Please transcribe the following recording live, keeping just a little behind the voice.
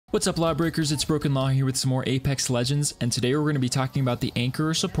What's up, Lawbreakers? It's BrknLaw here with some more Apex Legends, and today we're going to be talking about the anchor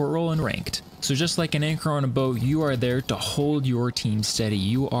or support role in Ranked. So just like an anchor on a boat, you are there to hold your team steady.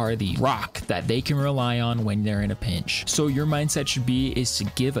 You are the rock that they can rely on when they're in a pinch. So your mindset should be is to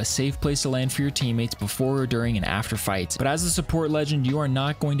give a safe place to land for your teammates before, during, and after fights. But as a support legend, you are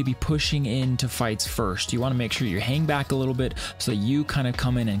not going to be pushing into fights first. You want to make sure you hang back a little bit so that you kind of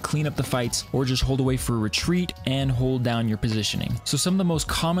come in and clean up the fights, or just hold away for a retreat and hold down your positioning. So some of the most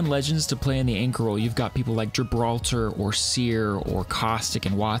common legends to play in the anchor role, you've got people like Gibraltar or Seer or Caustic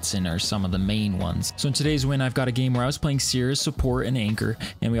and Watson are some of the main ones. So in today's win, I've got a game where I was playing Seer as support and anchor,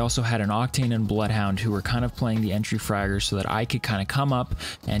 and we also had an Octane and Bloodhound who were kind of playing the entry fraggers so that I could kind of come up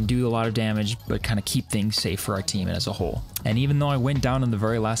and do a lot of damage, but kind of keep things safe for our team as a whole. And even though I went down in the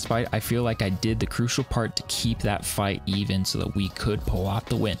very last fight, I feel like I did the crucial part to keep that fight even so that we could pull off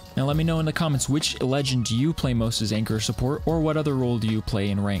the win. Now let me know in the comments which legend do you play most as anchor or support, or what other role do you play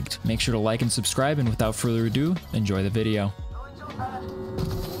in Ranked. Make sure to like and subscribe, and without further ado, enjoy the video.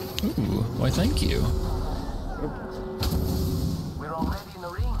 Ooh, why thank you.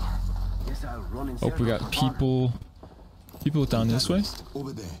 Oh, we got people down this way.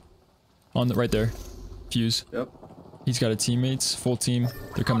 On the right there. Fuse. Yep. He's got a teammates, full team.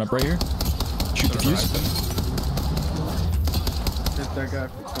 They're coming up right here. Shoot the fuse. Hit that guy.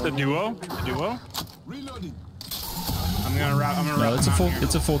 The duo? The duo? I'm gonna wrap. No,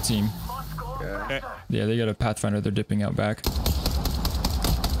 it's a full team. Okay. Yeah, they got a Pathfinder. They're dipping out back.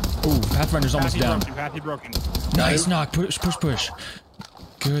 Ooh, Pathfinder's almost down. Broken. Nice knock. Push.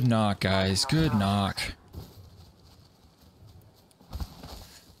 Good knock, guys. Good knock.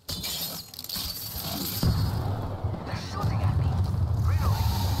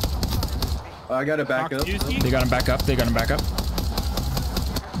 I got it back up. They got him back up.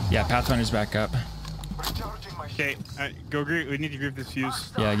 Yeah, Pathfinder's back up. Okay, go group. We need to group this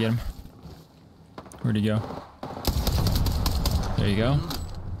fuse. Yeah, get him. Where'd he go? There you go.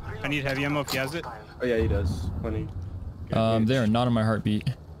 I need heavy ammo if he has it. Oh yeah, he does. Plenty. They are not on my heartbeat.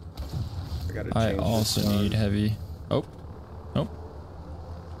 I also need heavy. Oh.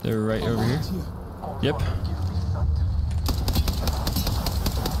 They're right over here. Yep.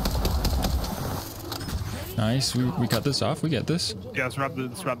 Nice. We cut this off. We get this. Yeah, let's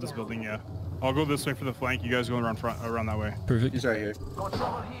wrap this building. Yeah, I'll go this way for the flank. You guys go around that way. Perfect. He's right here.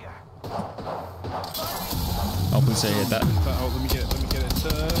 Oh, please say hit that. Oh, let me get it.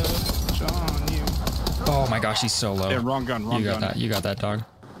 John, you. Oh my gosh, he's so low. Yeah, wrong gun. You got that, dog.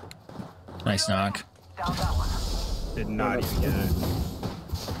 Nice knock. Did not even get it.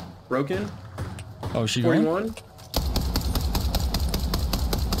 Broken. Oh, she going? 41.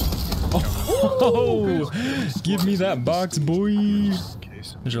 Oh, give me that box, boy.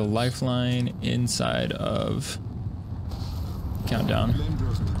 There's a lifeline inside of countdown.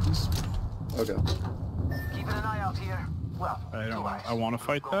 Okay. Keeping an eye out here. Well, I want to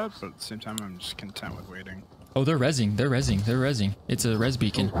fight that, but at the same time, I'm just content with waiting. Oh, they're rezzing. It's a res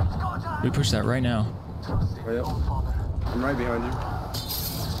beacon. We push that right now. Oh, yep. I'm right behind you.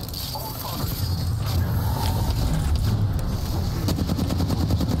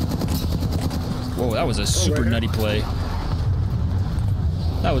 Whoa, that was a super nutty play.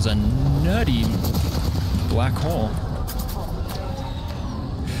 That was a nutty black hole.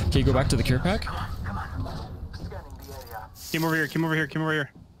 Okay, go back to the care pack. Came over here.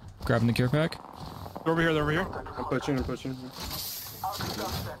 Grabbing the care pack. They're over here. I'm pushing.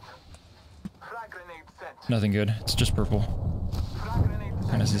 Nothing good. It's just purple.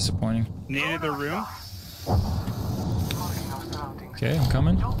 Kind of disappointing. Needed the room. Okay, I'm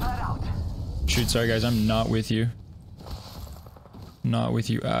coming. Shoot, sorry guys, I'm not with you. Not with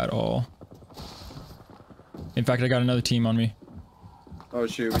you at all. In fact, I got another team on me. Oh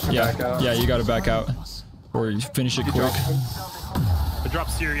shoot, we should back out. Yeah, you gotta back out. Or you finish it quick. I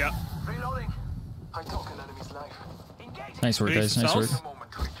dropped Syria. Nice work, guys. Nice work.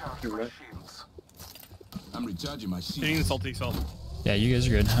 I'm recharging my shield. Hitting the salty salt. Yeah, you guys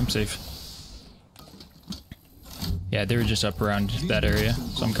are good. I'm safe. Yeah, they were just up around that area,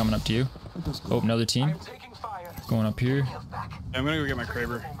 so I'm coming up to you. Oh, another team. Going up here. I'm gonna go get my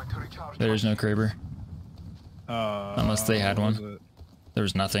Kraber. There's no Kraber. Unless they had one. There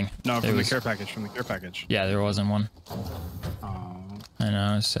was nothing. No, from the care package. Yeah, there wasn't one. I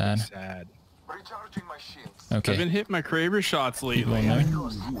know, it's sad. Sad. Okay. I've been hitting my Kraber shots lately. I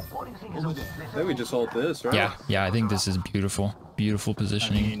think we just hold this, right? Yeah, I think this is beautiful. Beautiful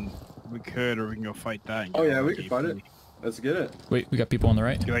positioning. I mean, we could, or we can go fight that. Oh yeah, we can fight it. Let's get it. Wait, we got people on the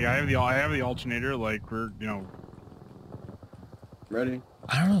right. Like I have the alternator. Like we're ready.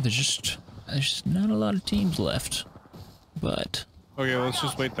 I don't know. There's just not a lot of teams left, but Okay, let's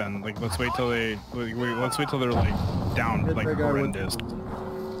just wait then. Like, let's wait till they. Let's wait till they're like down, like horrendous.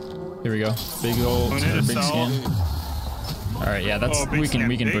 Here we go. Big old big scan. All right, yeah, that's we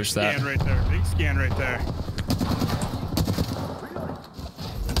can push that. Big scan right there. Big scan right there.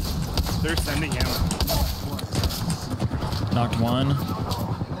 They're sending him. Knocked one.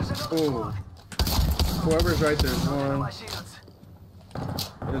 Oh. Whoever's right there's one.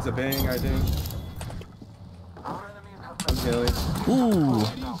 There's a bang, I think. I'm killing. Ooh.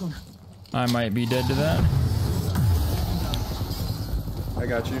 I might be dead to that. I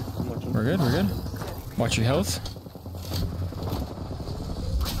got you. We're good, we're good. Watch your health.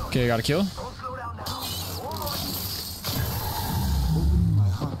 Okay, I got a kill.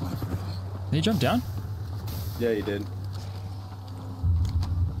 Did he jump down? Yeah, he did.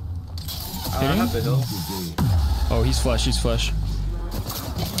 Hit him? The hill. Oh, he's flush, he's flush.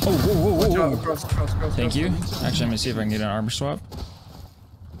 Oh, whoa, whoa, whoa, whoa. Cross, Thank you. Actually, I'm gonna see if I can get an armor swap.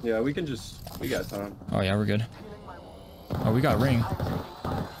 Yeah, we can just... We got time. Oh, yeah, we're good. Oh, we got ring.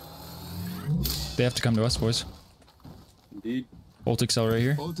 They have to come to us, boys. Indeed. Ult accelerate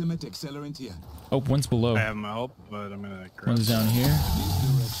here. Ultimate accelerant here. Oh, one's below. I have my help, but I'm gonna. One's down here.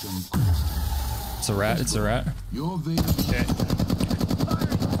 It's a rat, it's a rat. Okay.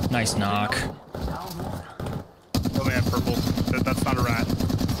 Nice knock. Only have purple. That's not a rat.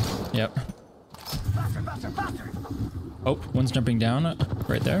 Yep. Oh, one's jumping down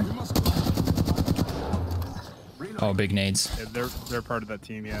right there. Oh, big nades. Yeah, they're part of that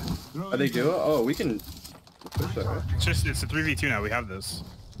team, yeah. Are they good? Oh, we can push that, right? It's a 3v2 now. We have this.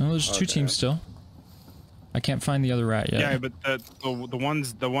 No, there's two teams still. I can't find the other rat yet. Yeah, but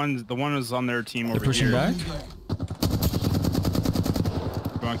the one is on their team over They're pushing here. back.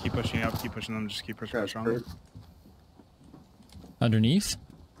 Go on, keep pushing up, keep pushing them, just keep pushing Gotcha. them. Underneath.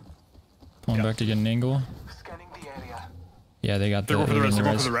 Pulling back to get an angle. Yeah, they got the. They're going for the res. They're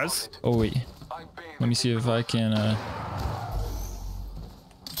going for the res. res. Oh wait. Let me see if I can.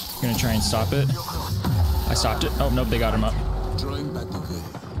 Gonna try and stop it. I stopped it. Oh nope, they got him up.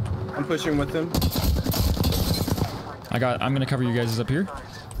 I'm pushing with them. I'm gonna cover you guys up here.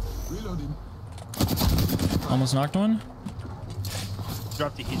 Almost knocked one.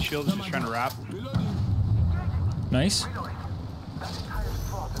 Drop the heat shield. Just trying to wrap. Nice.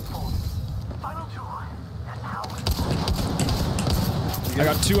 I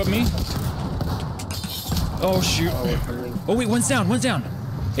got two of me. Oh shoot. Oh wait, one's down, one's down.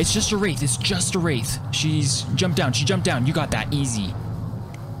 It's just a wraith, it's just a wraith. She's jumped down, she jumped down. You got that, easy.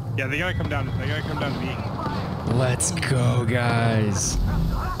 Yeah, they gotta come down. They gotta come down to me. Let's go, guys.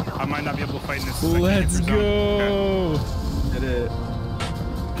 I might not be able to fight in this. Let's go. Okay. Did it.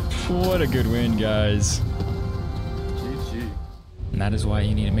 What a good win, guys. GG. And that is why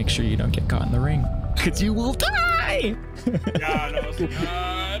you need to make sure you don't get caught in the ring. Because you will die! Yeah, no,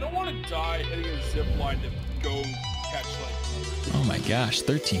 I don't want to die hitting a zip line to go catch like. Oh my gosh,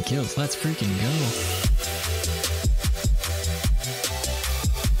 13 kills. Let's freaking go.